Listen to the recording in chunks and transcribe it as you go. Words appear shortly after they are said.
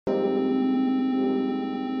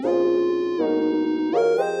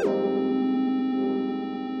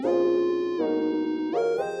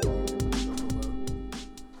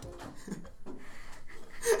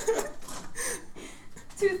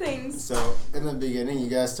in the beginning, you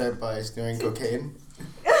guys start by doing cocaine.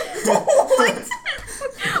 What?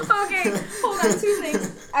 Okay, hold on, 2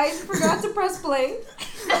 things. I forgot to press play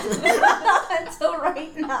until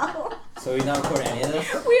right now. So we not recording any of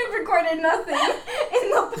this? We have recorded nothing in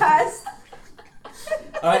the past.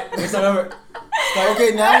 Alright, we start over.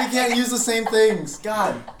 Okay, now we can't use the same things.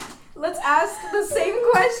 God. Let's ask the same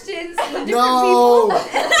questions to different No!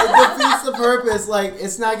 people. It defeats the purpose. Like,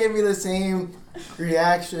 it's not giving me the same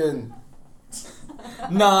reaction.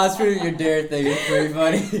 No, that's pretty your dare thing. It's pretty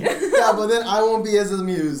funny. Yeah, but then I won't be as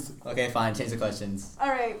amused. Okay, fine. Change the questions.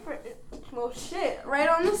 Alright, well shit, right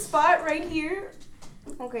on the spot, right here.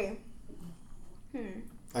 Okay.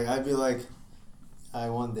 Like, I'd be like, I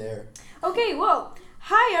won there. Okay, well,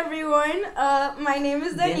 hi everyone. My name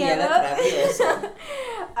is Daniela.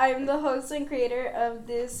 I'm the host and creator of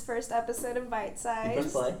this first episode of Bite Size. You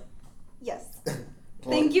press play? Yes. Well,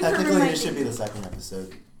 Thank you for technically, reminding it should be me. the second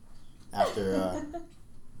episode. After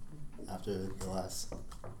the last.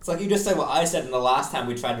 It's like you just said what I said in the last time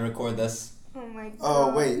we tried to record this. Oh my god.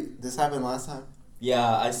 Oh, wait. This happened last time?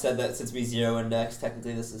 Yeah, I said that since we zero index,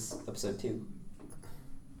 technically this is episode 2.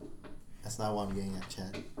 That's not what I'm getting at,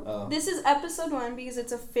 Chad. Oh. This is episode 1 because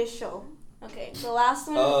it's official. Okay, the last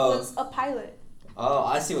one Oh. was a pilot. Oh,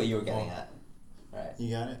 I see what you were getting at. Alright, You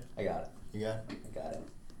got it? I got it. You got it? I got it.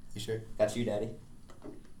 You sure? Got you, Daddy.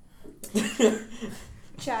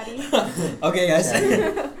 Chatty. Okay, guys.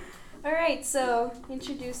 Alright, so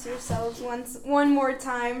introduce yourselves one more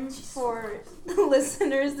time for the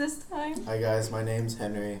listeners this time. Hi, guys. My name's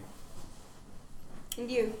Henry.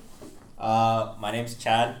 And you. My name's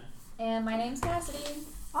Chad. And my name's Cassidy.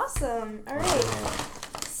 Awesome. Alright.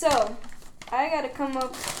 So, I gotta come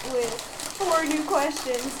up with 4 new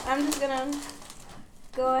questions. I'm just gonna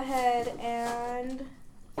go ahead and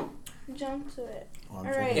jump to it.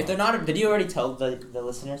 Alright. If they're not, did you already tell the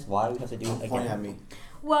listeners why we have to do it Point again? at me.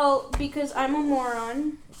 Well, because I'm a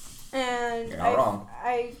moron, and You're not wrong.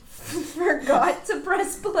 I forgot to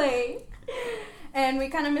press play, and we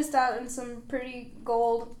kind of missed out on some pretty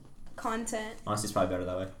gold content. Honestly, it's probably better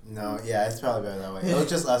that way. No, yeah, it's probably better that way. It was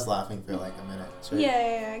just us laughing for like a minute. Sure.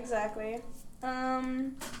 Yeah, exactly.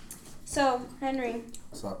 So, Henry,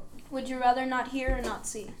 What's up? would you rather not hear or not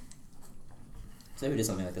see? So we did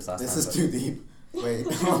something like this last This time. is but- too deep. Wait,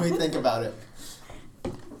 let me think about it.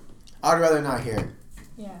 I'd rather not hear,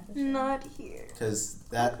 Yeah. For sure. Not hear. because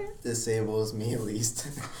that Okay. disables me at least.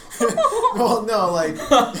 Well, no, like,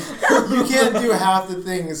 you can't do half the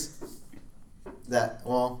things that,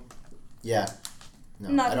 well, yeah. No,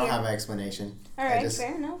 Not I don't hear. have an explanation. I Alright, just-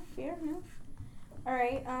 fair enough.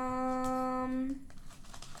 Alright,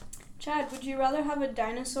 Chad, would you rather have a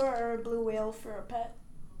dinosaur or a blue whale for a pet?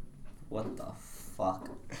 What the fuck?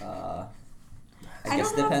 I I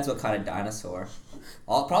guess don't it depends what kind of dinosaur.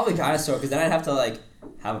 Probably dinosaur, because then I'd have to like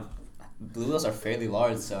have. Blue whales are fairly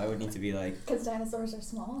large, so I would need to be like. Because dinosaurs are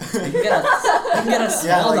small. You can get a small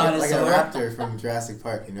Yeah, like a dinosaur. raptor from Jurassic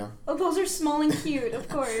Park, you know? Oh, those are small and cute, of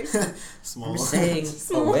course. Small. I'm saying a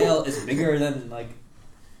Small. whale is bigger than like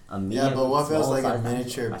a medium. Yeah, but what if it was small like a size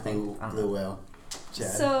miniature dinosaur? I think- I don't know. blue whale?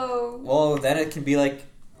 Chad. So, Well, then it can be like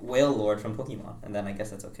Whale Lord from Pokemon, and then I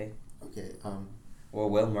guess that's okay. Okay, Or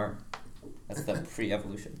Whalmer. That's the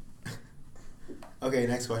pre-evolution. okay,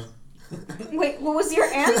 next question. wait, what was your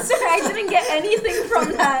answer? I didn't get anything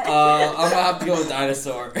from that. I'm gonna have to go with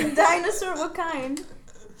dinosaur. Dinosaur, what kind?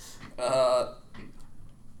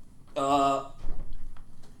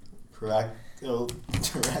 Correct.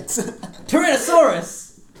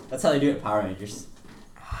 Tyrannosaurus! That's how they do it in Power Rangers.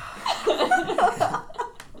 You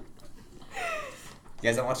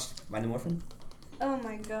guys don't watch Mighty Morphin? Oh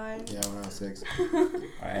my god. Yeah, when I was 6.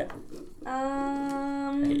 Alright.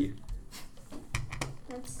 I hate you.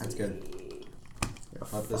 Let's That's see. good.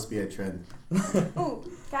 Let this be a trend. Ooh,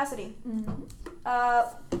 Cassidy. Mm-hmm.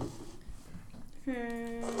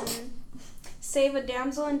 Save a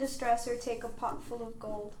damsel in distress or take a pot full of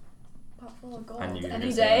gold. Pot full of gold. I knew you were Any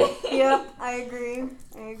gonna say day. Yep, I agree.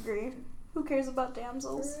 Who cares about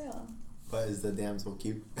damsels? For real. But is the damsel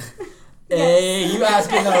cute? Hey, you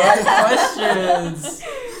asking the right questions!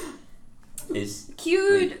 Is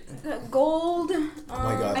Cute, gold. my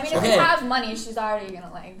God. I mean, if Okay. you have money, she's already gonna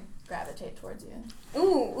like gravitate towards you.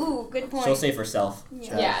 Ooh, good point. she'll save herself.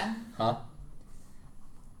 Chad. Yeah. Huh?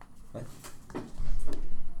 What?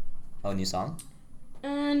 Oh, new song?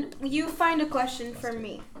 And you find a question for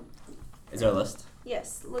me. Is there a list?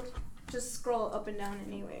 Yes, look, just scroll up and down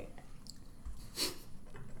anyway.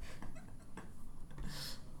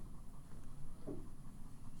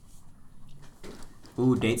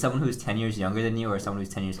 Ooh, date someone who's 10 years younger than you or someone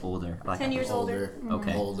who's 10 years older. I like 10 that. years older.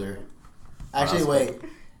 Okay. Older. Actually, wait.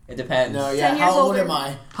 It depends. No, yeah. 10 years How old older. am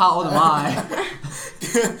I? How old am I?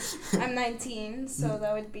 I'm 19, so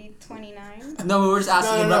that would be 29. No, but we're just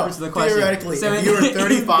asking No, in no, reference to the question. Theoretically, So if in- you were in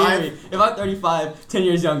 35 theory, if I'm 35, 10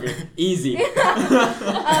 years younger, easy. Okay.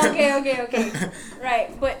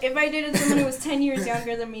 Right, but if I dated someone who was 10 years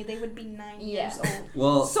younger than me, they would be 9 years old.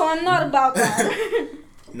 Well, So I'm not about that.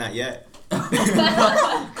 Not yet.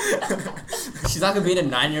 she's not gonna be into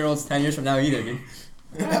 9-year-olds 10 years from now either, dude.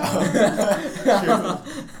 True.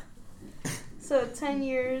 So 10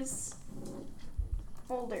 years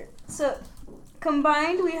older. So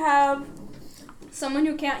combined, we have someone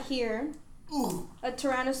who can't hear, Ooh. a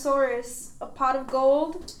Tyrannosaurus, a pot of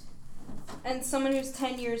gold, and someone who's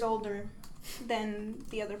 10 years older than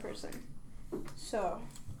the other person. So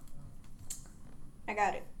I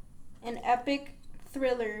got it. An epic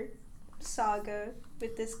thriller saga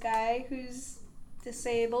with this guy who's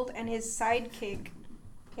disabled and his sidekick,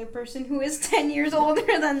 a person who is 10 years older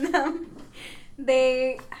than them.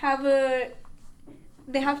 They have to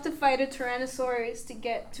fight a Tyrannosaurus to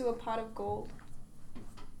get to a pot of gold.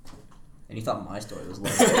 And you thought my story was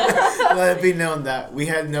lame. Let it be known that we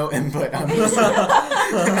had no input on this.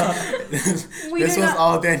 We This do was not-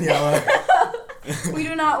 all Daniela. We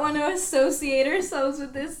do not want to associate ourselves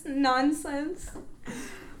with this nonsense.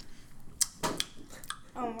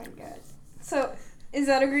 Oh my god. So, is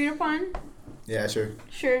that agreed upon? Yeah, sure.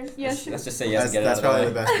 Sure. Yes. Let's just say yes and That's get it out probably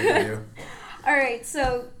of the the way. best we can do. Alright,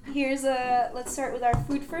 so let's start with our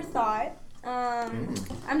food for thought.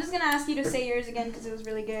 I'm just gonna ask you to say yours again because it was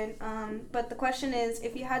really good. But the question is,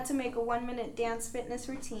 if you had to make a 1-minute dance fitness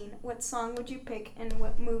routine, what song would you pick and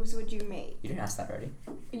what moves would you make? You didn't ask that already?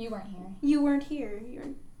 You weren't here. You weren't here.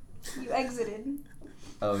 You exited.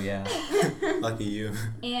 Oh, yeah. Lucky you.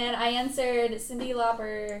 And I answered Cyndi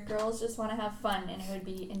Lauper, Girls Just Want to Have Fun, and it would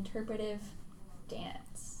be interpretive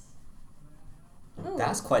dance. Ooh.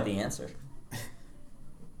 That's quite the answer.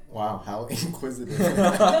 Wow, how inquisitive.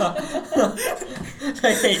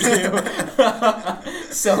 I hate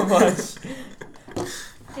you so much.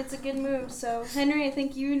 It's a good move. So Henry, I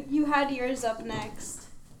think you had yours up next.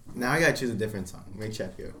 Now I gotta choose a different song. Make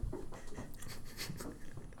check you.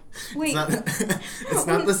 Wait, It's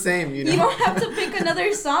not the same, you know. you don't have to pick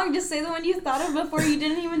another song. Just say the one you thought of before. You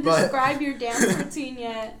didn't even But- describe your dance routine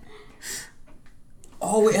yet.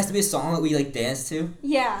 Oh, wait, it has to be a song that we, like, dance to?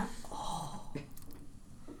 Yeah. Oh.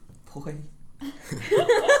 Boy.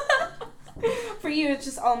 For you, it's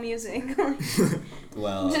just all music.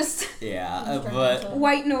 Well, Just yeah, but Instrumental.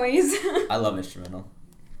 white noise. I love instrumental.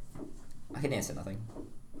 I can dance to nothing.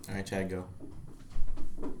 Alright, Chad, go.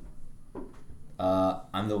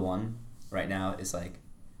 I'm the One right now is like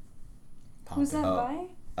Who's that Oh.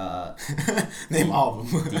 by? Name all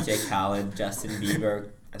of them. DJ Khaled, Justin Bieber,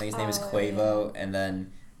 I think his name is Oh, Quavo, and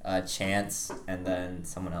then Chance, and then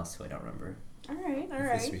someone else who I don't remember. All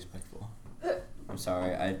right. Disrespectful. I'm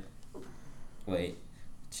sorry, wait,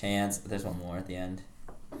 Chance, there's one more at the end.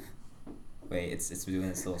 Wait, it's doing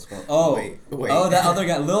this little scroll. Oh, Wait. oh, that other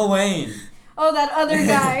guy, Lil Wayne. Oh, that other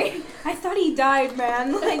guy. I thought he died,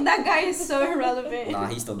 man. Like, that guy is so irrelevant. Nah,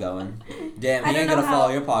 he's still going. Damn, I he don't ain't know gonna how-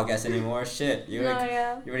 follow your podcast anymore. Shit, No,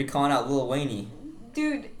 yeah. you're already calling out Lil Wayne.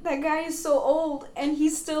 Dude, that guy is so old, and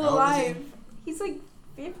he's still How old is he? alive. He's like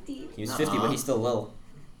 50. He was 50, but he's still Lil.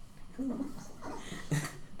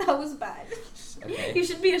 That was bad. Okay. You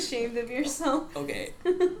should be ashamed of yourself. Okay.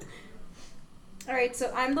 Alright,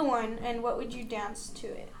 so I'm the One, and what would you dance to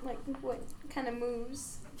it? Like, what kind of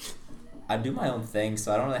moves? I do my own thing,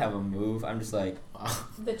 so I don't really have a move. I'm just like Wow.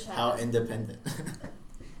 The chat. How independent.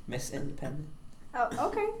 Miss Independent. Oh,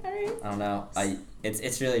 okay, alright. I don't know.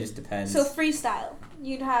 It's really just depends. So freestyle.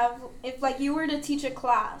 You'd have, if like you were to teach a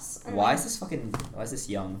class. And Why is this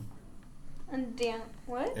young? And dance.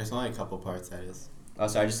 What? There's only a couple parts, that is. Oh,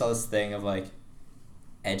 sorry, I just saw this thing of like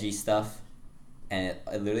edgy stuff, and it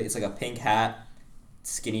literally it's like a pink hat,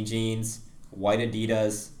 skinny jeans, white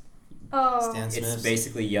Adidas. Oh. Stan It's Smiths.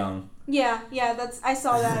 basically young. Yeah, I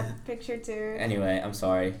saw that picture too. Anyway, I'm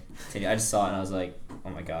sorry. Continue. I just saw it and I was like, oh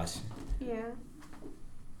my gosh. Yeah.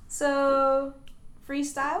 So,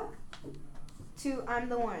 freestyle to I'm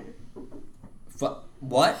the One.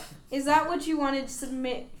 What? Is that what you wanted to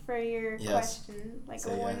submit for your Yes. question? Like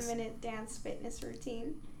Say a yes. 1-minute dance fitness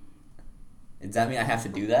routine? Does that mean I have to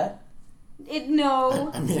do that?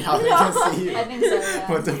 No. I mean, how they No. can see you. I think so,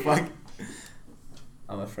 yeah. What the fuck?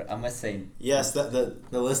 I'm afraid. I'm gonna say Yes, the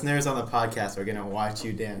listeners on the podcast are gonna watch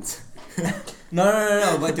you dance.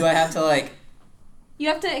 no. But do I have to like? You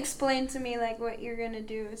have to explain to me like what you're gonna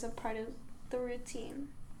do as a part of the routine.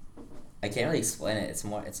 I can't really explain it. It's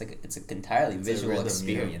more. It's an entirely It's a visual rhythm,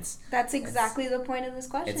 experience. That's exactly the point of this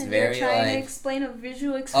question. it's You're very, trying to like- explain a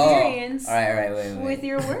visual Oh, experience all right, wait. with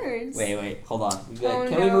your words. Wait, hold on. Oh,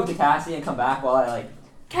 Can we no. move to Cassie and come back while I like?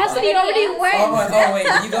 Cassidy Oh, already yes. went. Oh wait,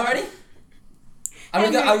 did you go already?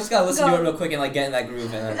 Henry, I just gotta listen to go. it real quick and like get in that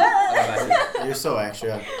groove and then I'll go back to it. You're so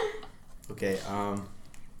extra. Okay.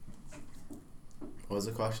 What was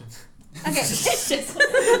the question? Okay.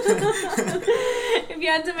 If you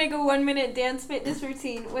had to make a 1-minute dance fitness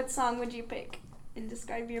routine, what song would you pick? And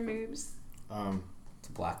describe your moves. It's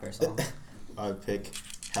a Black Bear song. I would pick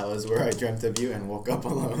 "Hell Is Where I Dreamt of You" and "Woke Up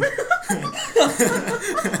Alone." Woke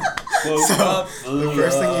So, up the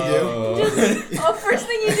first thing you do, Oh, first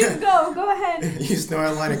thing you do, go ahead. you snort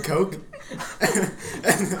a line of coke,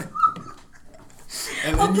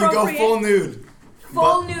 and then you go Appropriate. full nude.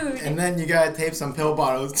 Full But- nude. And then you gotta tape some pill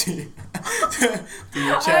bottles to your, to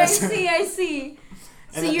your I chest. see.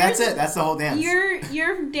 And then that's it. That's the whole dance.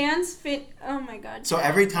 Your dance fit. Oh my god. So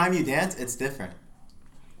every time you dance, it's different.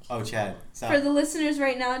 Oh, Chad, stop. For the listeners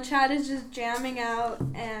right now, Chad is just jamming out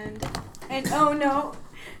and oh no.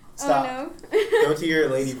 Stop. Oh Go to your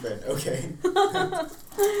lady friend, okay? no.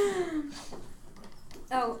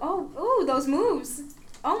 oh, those moves.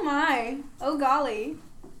 Oh my. Oh golly.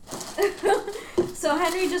 So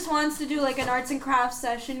Henry just wants to do like an arts and crafts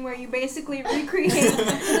session where you basically recreate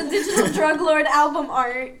the Digital Drug Lord album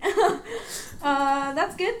art.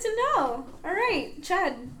 That's good to know. All right,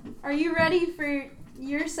 Chad, are you ready for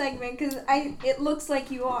your segment? Because it looks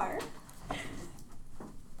like you are.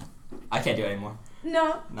 I can't do it anymore.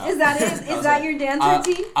 No. No. Is that it? That Is was that it. your dance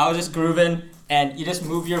routine? I was just grooving, and you just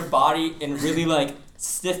move your body in really like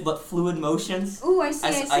stiff but fluid motions. Ooh, I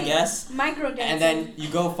see. I guess. Micro dancing. And then you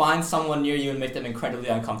go find someone near you and make them incredibly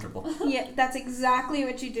uncomfortable. Yeah, that's exactly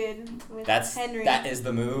what you did with Henry. That is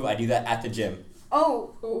the move. I do that at the gym.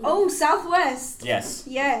 Oh, Southwest. Yes.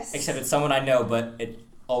 Yes. Except it's someone I know, but it's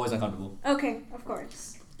always uncomfortable. Okay, of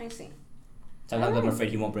course. I see. Sometimes I'm Alright. afraid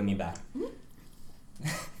he won't bring me back.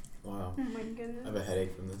 Wow. Oh my I goodness. have a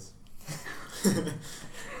headache from this.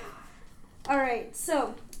 All right,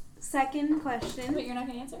 so second question. But you're not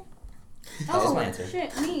gonna answer? That is Oh my answer.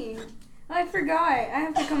 shit, me. I forgot. I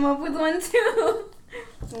have to come up with one too.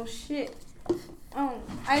 Well, shit. Oh,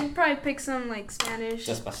 I'd probably pick some like Spanish.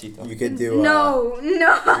 Despacito. You could do no,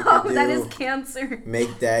 could that do- is cancer.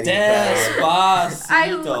 Make Daddy Proud.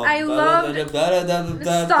 Despacito. I love-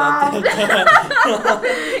 Stop.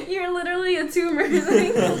 You're literally a tumor.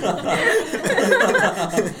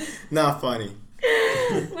 Not funny.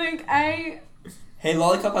 Like Hey,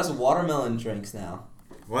 Lollipop has watermelon drinks now.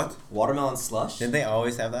 What? Watermelon slush. Didn't they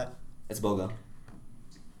always have that? It's BOGO.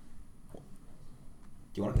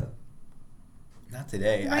 Do you want to go? Not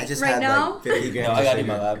today. I Right- just right had now? like 50 grams No, I of got it in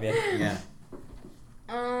my sugar. lab, yeah.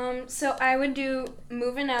 Yeah. So I would do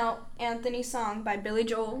 "Moving Out" Anthony song by Billy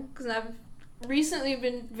Joel because I've recently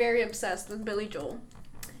been very obsessed with Billy Joel.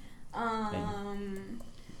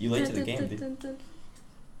 You late to the game, dude.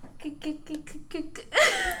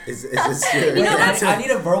 Is this your You know answer? I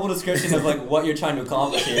need a verbal description of like what you're trying to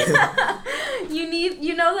accomplish here.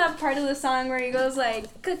 you know that part of the song where he goes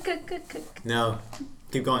like "K-k-k-k-k." No.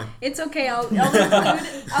 Keep going. It's okay.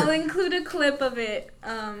 I'll include a clip of it.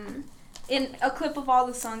 In a clip of all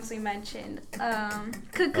the songs we mentioned. Oh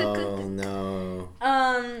no.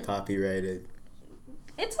 Copyrighted.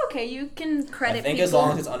 It's okay. You can credit. I think people. as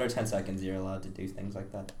long as it's under 10 seconds, you're allowed to do things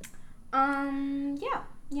like that.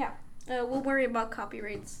 Yeah. We'll worry about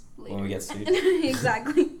copyrights later. When we get sued.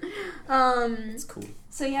 Exactly. It's cool.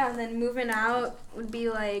 So yeah, and then moving out would be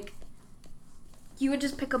like, you would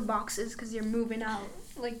just pick up boxes because you're moving out,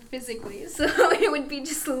 like physically. So it would be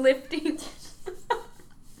just lifting.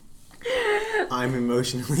 I'm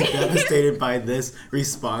emotionally devastated by this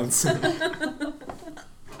response. You're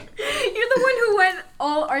the one who went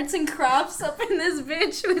all arts and crafts up in this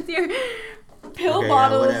bitch with your pill Okay, yeah,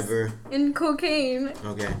 bottles whatever. and cocaine.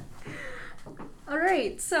 Okay. All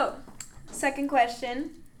right, so second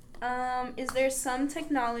question. Is there some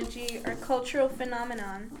technology or cultural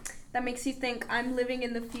phenomenon that makes you think I'm living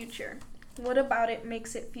in the future? What about it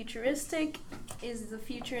makes it futuristic? Is the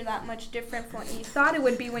future that much different from what you thought it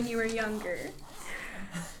would be when you were younger?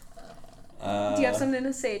 Do you have something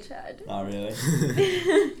to say, Chad? Not really.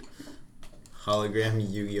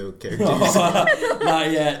 Hologram Yu-Gi-Oh characters.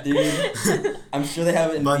 Not yet, dude. I'm sure they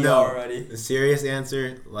have it in But VR no, already. the serious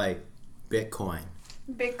answer, like Bitcoin.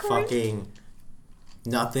 Bitcoin? Fucking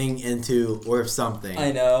nothing into worth something.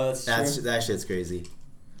 I know, that's true. That shit's crazy.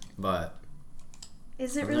 But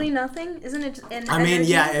Is it really nothing? Isn't it an I mean,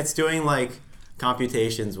 energy? yeah, it's doing like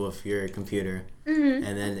computations with your computer, Mhm.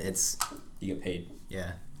 and then it's You get paid.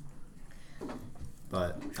 yeah.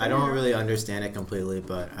 but I don't really understand it completely.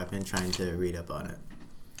 But I've been trying to read up on it.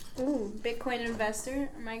 Ooh, Bitcoin investor.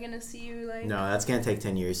 Am I gonna see you like? No, that's gonna take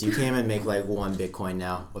 10 years. You can't even make like 1 Bitcoin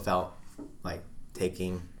now without like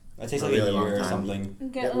taking It takes a like really a long year or time. something.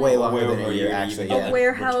 Get way like longer Way than over a a year year, actually. even. a Yeah.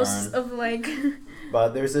 warehouse Return. of like. But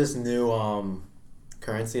there's this new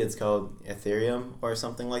currency. It's called Ethereum or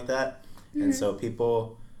something like that, and so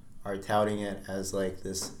people are touting it as like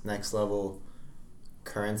this next level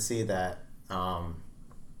currency that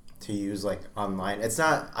to use like online. It's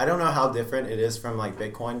not. I don't know how different it is from like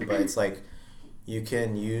Bitcoin, but it's like you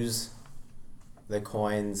can use the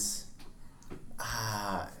coins.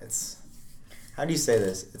 It's how do you say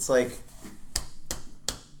this? It's like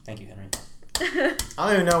Thank you, Henry. I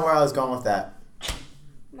don't even know where I was going with that.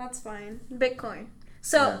 That's fine. Bitcoin.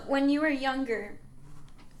 So Yeah. when you were younger,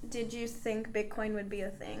 did you think Bitcoin would be a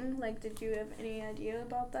thing? Like, did you have any idea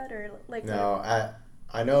about that, or like? No,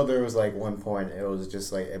 I know there was like one point it was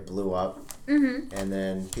just like it blew up, Mm-hmm. and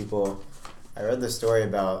then people. I read the story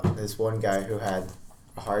about this one guy who had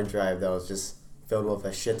a hard drive that was just filled with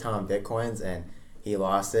a shit ton of Bitcoins, and he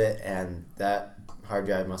lost it, and that hard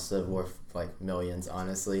drive must have worth like millions,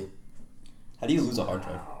 honestly. How do you lose a hard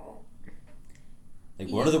drive? Like,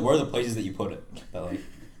 where are the places that you put it? That,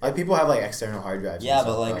 Like people have like external hard drives. yeah, and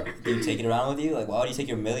but stuff, like, do you take it around with you? Like, why would you take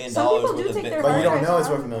your $1 million Some people do worth of take their but you Bitcoin? don't hard know it's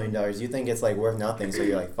drive. worth $1 million. You think it's like worth nothing, so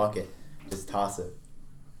you're like, fuck it, just toss it.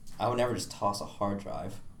 I would never just toss a hard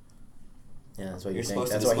drive. Yeah, that's what You're you think.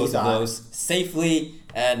 supposed to That's what he dispose of thought. those safely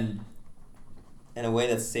and in a way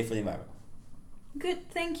that's safe for the environment. Good.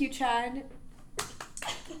 Thank you, Chad.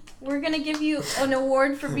 We're gonna give you an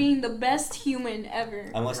award for being the best human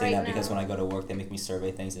ever. I'm only saying right that because now. when I go to work, they make me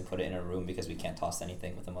survey things and put it in a room because we can't toss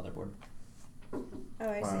anything with a motherboard. Oh,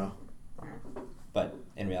 I Wow. But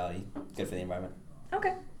in reality, good for the environment. see.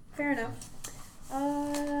 Okay, fair enough.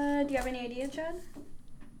 Do you have any idea, Chad?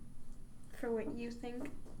 For what you think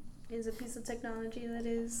is a piece of technology that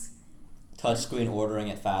is Touchscreen ordering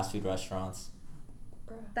at fast food restaurants.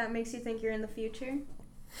 that makes you think you're in the future?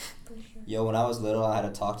 For sure. Yo, when I was little, I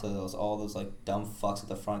had to talk to all those like dumb fucks at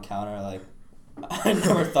the front counter. Like, I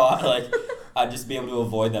never thought like I'd just be able to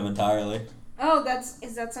avoid them entirely. Oh,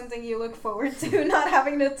 is that something you look forward to? Not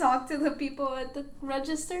having to talk to the people at the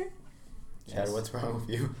register? Chad, what's wrong with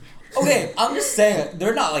you? Okay, I'm just saying like,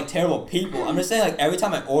 they're not like terrible people. I'm just saying like every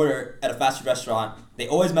time I order at a fast food restaurant, they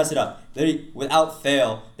always mess it up. Literally, without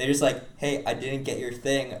fail, they're just like, "Hey, I didn't get your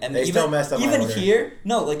thing," and They even, still messed up my even order. here,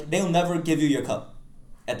 no, like they'll never give you your cup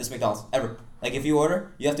at this McDonald's ever. Like if you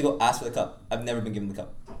order, you have to go ask for the cup. I've never been given the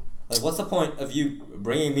cup. Like, what's the point of you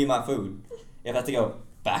bringing me my food if I have to go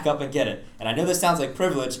back up and get it? And I know this sounds like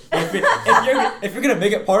privilege, but if you're gonna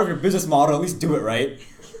make it part of your business model, at least do it right.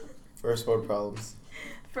 First world problems.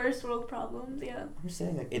 First world problems, yeah. I'm just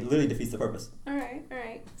saying, like, it literally defeats the purpose. Alright.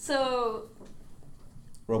 So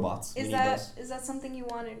Robots. We is need that those. something you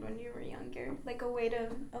wanted when you were younger? Like a way to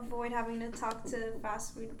avoid having to talk to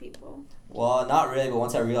fast food people? Well, not really, but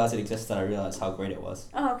once I realized it existed, I realized how great it was.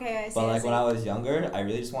 Oh, okay, I see. But I like see. when I was younger, I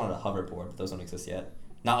really just wanted a hoverboard, but those don't exist yet.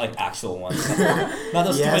 Not like actual ones. Not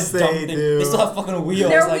those Yes, stupid dumb they things. do. They still have fucking wheels.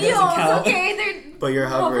 They're like, that wheels, doesn't count. okay? They're But you're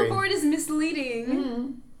hovering. hoverboard is misleading.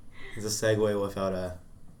 Mm-hmm. It's a Segway without a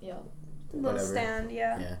Yeah. Little whatever. stand,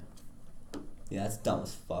 yeah. Yeah. Yeah, that's dumb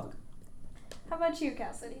as fuck. How about you,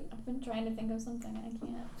 Cassidy? I've been trying to think of something and I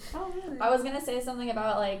can't. Oh, really? I was gonna say something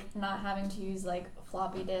about like not having to use like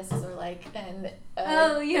floppy disks or like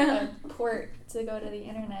Oh, yeah. a port to go to the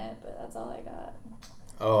internet, but that's all I got.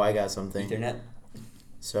 Oh, I got something. Internet.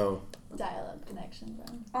 So Dial-up connection, bro.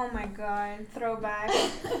 Oh my god, throwback.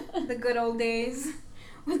 The good old days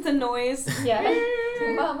with the noise. Yeah.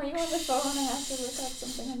 Mom, are you on the phone? I have to look up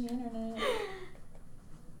something on the internet.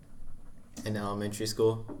 in elementary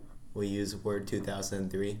school, we use Word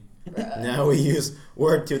 2003. Bruh. Now we use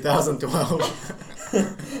Word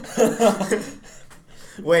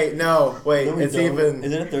 2012. Wait, no, wait, No, we it's don't. even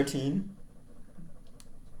Isn't it 13?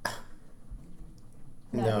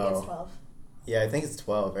 No, I think it's no. 12. Yeah, I think it's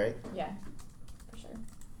 12, right? Yeah, for sure.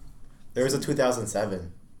 There was a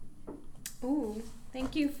 2007, Ooh,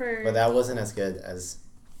 thank you for. but that wasn't as good as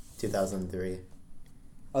 2003.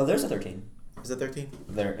 Oh, there's a 13. Was it 13?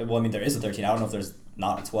 Well, I mean, there is a 13. I don't know if there's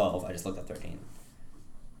not a 12. I just looked at 13.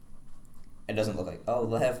 It doesn't look like, oh,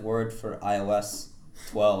 they have Word for iOS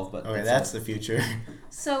 12, but Okay, it's that's the future.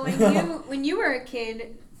 So when you were a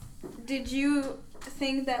kid, did you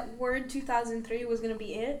think that Word 2003 was gonna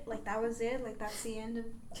be it? Like that was it? Like that's the end of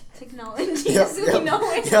technology as we know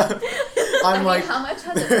it? yeah. I I'm mean, like, how much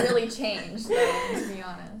has it really changed, though, to be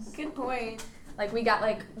honest? Good point. Like we got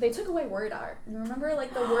they took away word art. You remember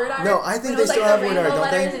like the word art? No, I think when it they was, still like, have the word art, rainbow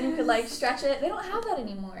don't they? letters and you could like stretch it. They don't have that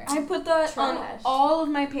anymore. I put that on Trash. all of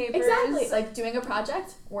my papers. Exactly. Like doing a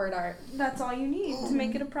project, word art. That's all you need to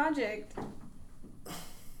make it a project.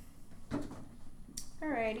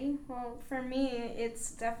 Alrighty. Well, for me,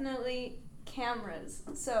 it's definitely cameras.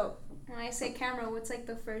 So, when I say camera, what's like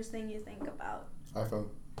the first thing you think about? iPhone.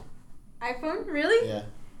 iPhone? Really? Yeah.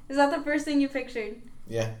 Is that the first thing you pictured?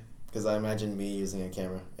 Yeah. Because I imagine me using a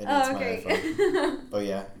camera. And Oh, it's okay. my iPhone. But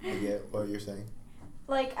yeah, I get what you're saying.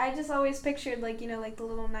 Like, I just always pictured, like, you know, like the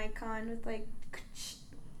little Nikon with, like,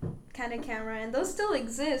 kind of camera. And those still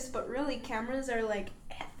exist, but really, cameras are, like,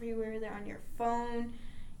 everywhere. They're on your phone,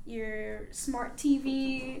 your smart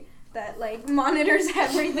TV that, like, monitors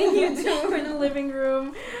everything you do in the living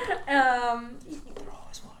room. They're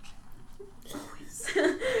always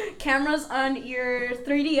watching. Cameras on your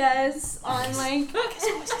 3DS, on, like,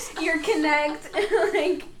 your Kinect,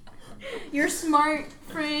 like, your smart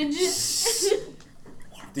fridge.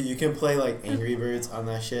 Dude, you can play like Angry Birds on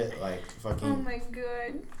that shit. Like fucking. Oh my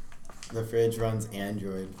god. The fridge runs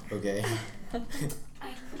Android. Okay.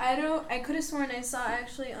 I could have sworn I saw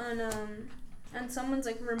actually on someone's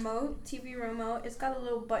like remote, TV remote, it's got a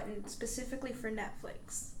little button specifically for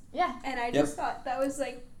Netflix. Yeah. And I just thought that was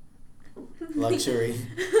like Luxury.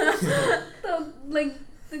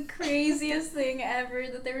 the craziest thing ever,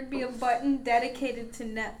 that there would be a button dedicated to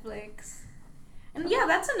Netflix. And yeah,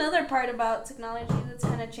 that's another part about technology that's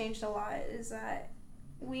kind of changed a lot, is that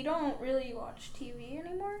we don't really watch TV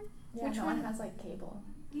anymore. Yeah, Which no one? one has like cable.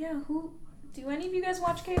 Yeah, do any of you guys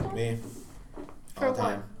watch cable? Me. For All the what?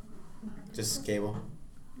 time. Just cable.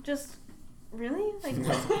 Just really? Like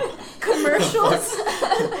No. commercials?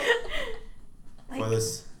 For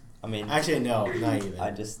this. I mean, Actually, no, not even.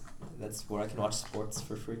 that's where I can watch sports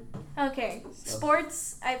for free. Okay. So.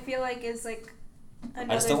 Sports, I feel like, is like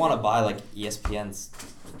another I just don't want to thing. buy like ESPN's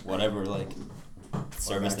whatever like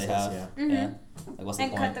service they access, have. Mhm. Yeah. Like what's the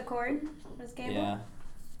And point? cut the cord with cable. Yeah.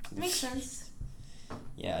 Makes sense.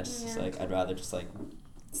 Yeah, it's just Yeah. like I'd rather just like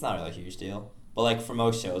it's not really a huge deal. But like for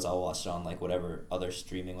most shows, I'll watch it on like whatever other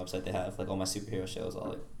streaming website they have. Like all my superhero shows, I'll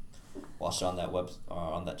like watch it on that web or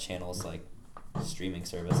on that channel's like streaming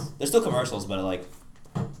service. There's still commercials, but like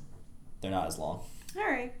they're not as long. All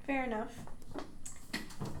right, fair enough.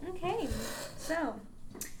 Okay, so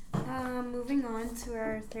moving on to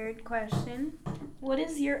our third question. What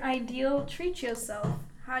is your ideal treat yourself?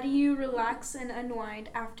 How do you relax and unwind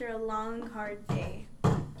after a long, hard day?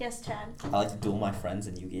 Yes, Chad. I like to duel my friends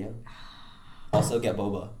in Yu-Gi-Oh. Also get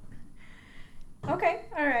boba. Okay,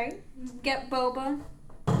 all right. Get boba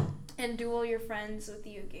and duel your friends with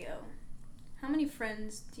Yu-Gi-Oh. How many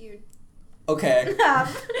friends do you Okay.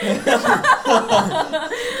 have?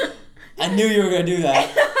 I knew you were gonna do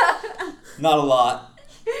that. Not a lot.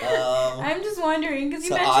 I'm just wondering because you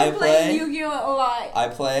so mentioned I playing play- Yu-Gi-Oh a lot. I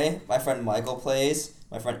play. My friend Michael plays.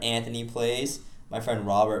 My friend Anthony plays. My friend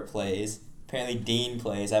Robert plays. Apparently Dean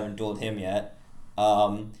plays. I haven't dueled him yet.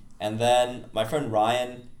 And then my friend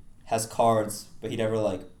Ryan has cards, but he never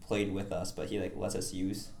like played with us. But he like lets us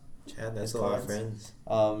use. Chad, that's his a lot cards. of friends.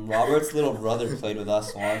 Robert's little brother played with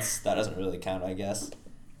us once. That doesn't really count, I guess.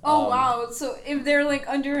 Oh wow! So if they're like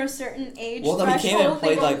under a certain age Well, no, he threshold, came and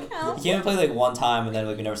played they like don't count? he came and played like one time, and then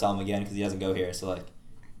like we never saw him again because he doesn't go here. So like,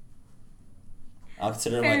 I'll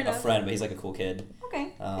consider him Fair like enough. a friend, but he's like a cool kid.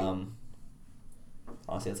 Okay.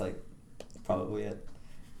 Honestly, that's like probably it.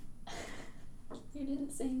 You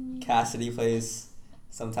didn't say me. Cassidy plays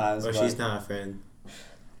sometimes, But but she's not a friend.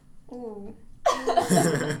 Ooh.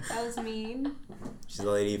 That was mean. She's a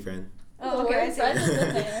lady friend. Oh, The okay. I word see. friend is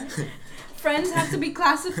in there. Friends have to be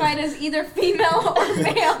classified as either female or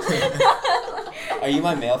male. Are you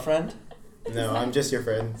my male friend? No, I'm just your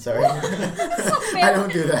friend. Sorry. male- I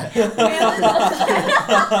don't do that.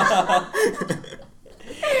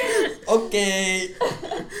 Okay.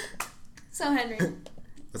 So Henry,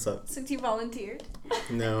 What's up? since you volunteered,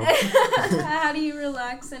 No. how do you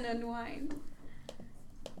relax and unwind?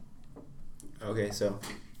 Okay, so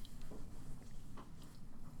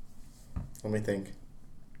let me think.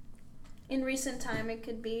 In recent time, it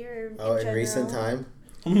could be, or Oh, in general. recent time,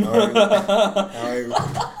 how I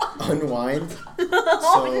unwind.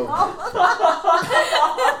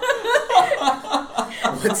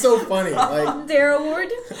 So what's so funny? Like, Dare Award.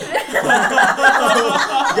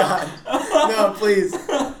 oh, God, no, please.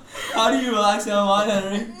 How do you relax and unwind,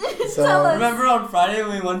 Henry? So Tell us. Remember on Friday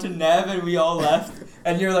when we went to Nev and we all left,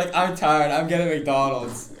 and you're like, "I'm tired. I'm getting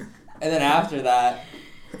McDonald's," and then after that.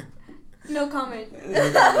 No comment.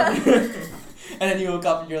 And then you woke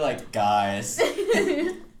up and you're like, guys.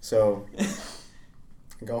 So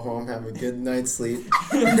go home, have a good night's sleep,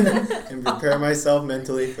 and prepare myself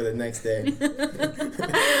mentally for the next day. With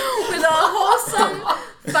a wholesome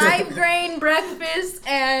 5-grain breakfast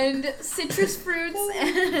and citrus fruits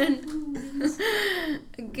and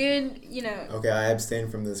a good, Okay, I abstain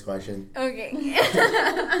from this question. Okay.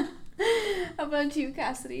 How about you,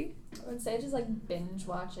 Cassidy? I would say just like binge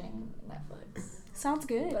watching Netflix. Sounds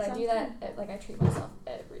good. But I do that, I treat myself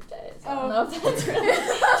every day. So I Oh. don't know if that's really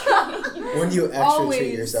treating you. When you extra Always.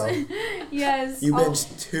 treat yourself, Yes. you binge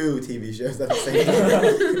 2 TV shows at the same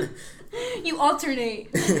time. You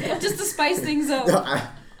alternate just to spice things up. No,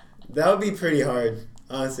 that would be pretty hard.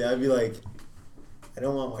 Honestly, I'd be like, I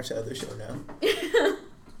don't want to watch the other show now.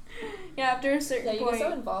 Yeah, after a certain Yeah, you point. get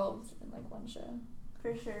so involved in like one show.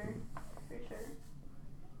 For sure.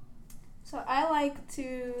 So I like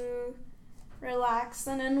to relax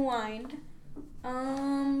and unwind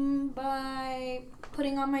by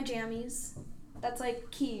putting on my jammies. That's like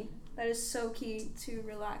key. That is so key to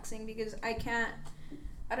relaxing because I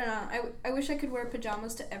don't know. I wish I could wear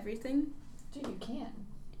pajamas to everything. Dude, you can.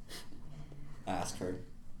 Ask her.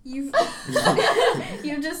 You've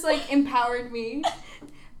just like empowered me,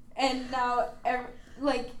 and now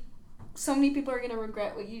so many people are gonna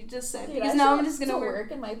regret what you just said Dude, because I now show I'm just gonna up to wear.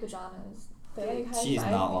 work in my pajamas. They like She's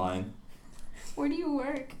high-five not me. lying. Where do you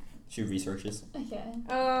work? She researches. Okay.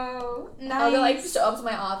 Oh, nice. I'll go like show up to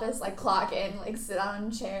my office, like clock in, like sit on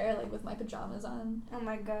a chair, like with my pajamas on. Oh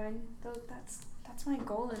my god, that's my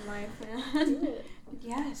goal in life, man. Do it.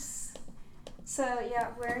 Yes. So yeah,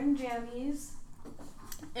 wearing jammies,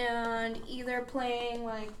 and either playing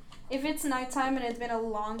like if it's nighttime and it's been a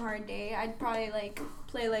long hard day, I'd probably like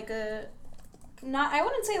play like I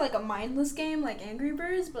wouldn't say like a mindless game like Angry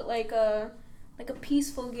Birds, but like a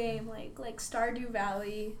peaceful game like Stardew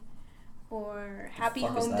Valley or Happy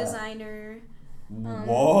fuck is Home that? Designer.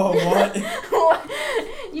 Whoa, what?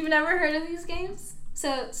 You've never heard of these games?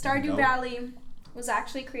 So Stardew Nope. Valley was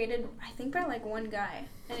actually created, I think, by like one guy,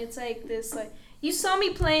 and it's like this like you saw me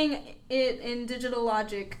playing it in Digital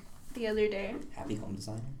Logic the other day. Happy Home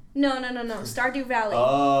Designer? No, Stardew Valley.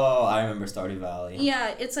 Oh, I remember Stardew Valley.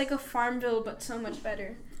 Yeah, it's like a Farmville, but so much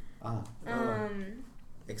better. Ah.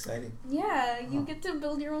 Exciting. Yeah, you Huh. get to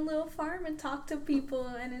build your own little farm and talk to people,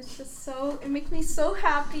 and it's just it makes me so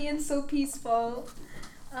happy and so peaceful.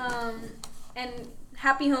 And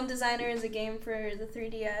Happy Home Designer is a game for the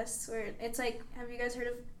 3DS where it's like, have you guys heard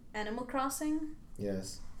of Animal Crossing?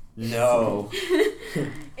 Yes. No.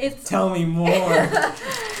 It's Tell me more.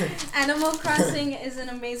 Animal Crossing is an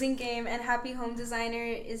amazing game, and Happy Home Designer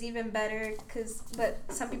is even better but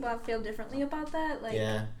some people feel differently about that. Like,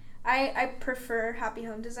 Yeah. I prefer Happy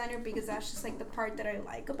Home Designer because that's just like the part that I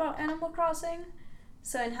like about Animal Crossing.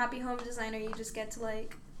 So in Happy Home Designer, you just get to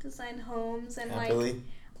like design homes and like Happily.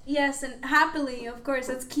 yes, and happily, of course,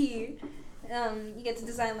 that's key. You get to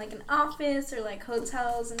design like an office or like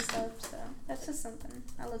hotels and stuff. So that's just something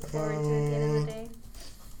I look forward to at the end of the day.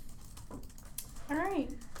 All right.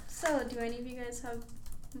 So do any of you guys have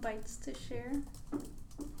bites to share?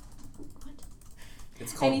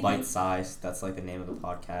 It's called Anything. Bite Size. That's like the name of the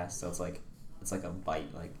podcast. So it's like a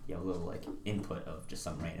bite, like you have a little like input of just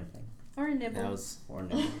some random thing Or a nibble? That was or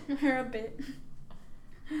no. Or a bit.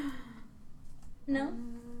 No?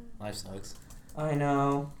 life sucks. I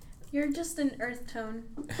know. You're just an earth tone.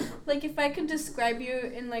 Like, if I could describe you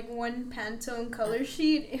in, like, one Pantone color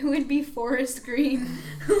sheet, it would be forest green.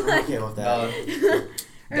 I'm Like, okay with that.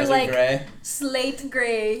 or, Desert like, gray, slate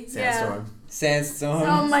gray. Sandstorm. sandstorm.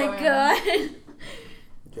 Yeah. Oh, my Sandstorm. God.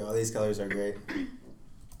 Okay, all these colors are great.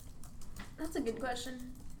 That's a good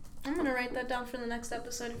question. I'm going to write that down for the next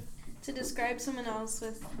episode to describe someone else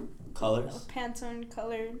with a Colors. Pantone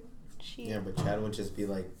color sheet. Yeah, but Chad would just be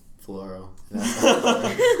like fluoro.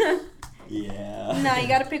 Yeah. No, you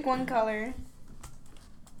got to pick one color.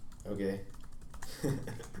 Okay.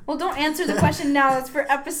 Well, don't answer the question now. It's for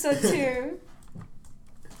episode 2.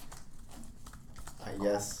 I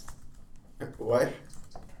guess. What?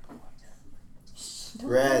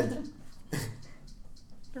 Red.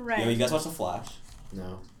 Right. Yo, you guys watch The Flash?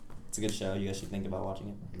 No. It's a good show. You guys should think about watching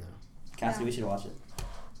it. No. Cassie, No. we should watch it.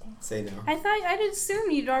 Say no. I'd assume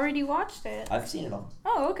you'd already watched it. I've seen it all.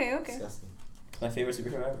 Oh, okay. Disgusting. It's my favorite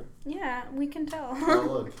superhero ever. Yeah, we can tell. Oh,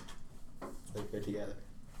 look. It's like we're together.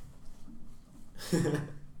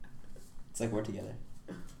 It's like we're together.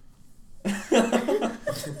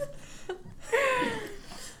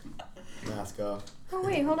 Mask off. Oh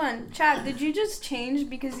wait, hold on, Chad. Did you just change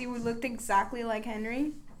because you looked exactly like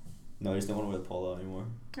Henry? No, I just don't want to wear the polo anymore.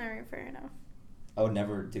 All right, fair enough. I would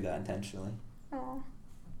never do that intentionally. Oh.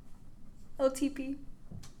 OTP.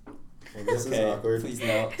 Like, this is Okay, awkward. please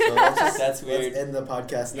no. So let's That's weird. Let's end the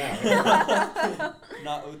podcast now.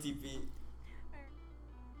 Not OTP.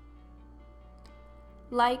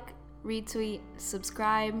 Like, retweet,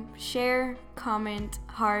 subscribe, share, comment,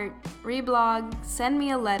 heart, reblog, send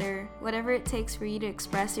me a letter, whatever it takes for you to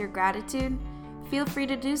express your gratitude, feel free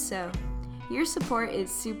to do so. Your support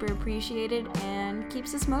is super appreciated and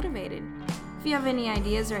keeps us motivated. If you have any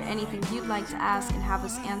ideas or anything you'd like to ask and have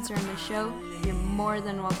us answer on the show, you're more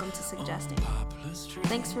than welcome to suggesting.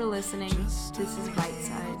 Thanks for listening. This is Bite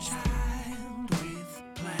Size.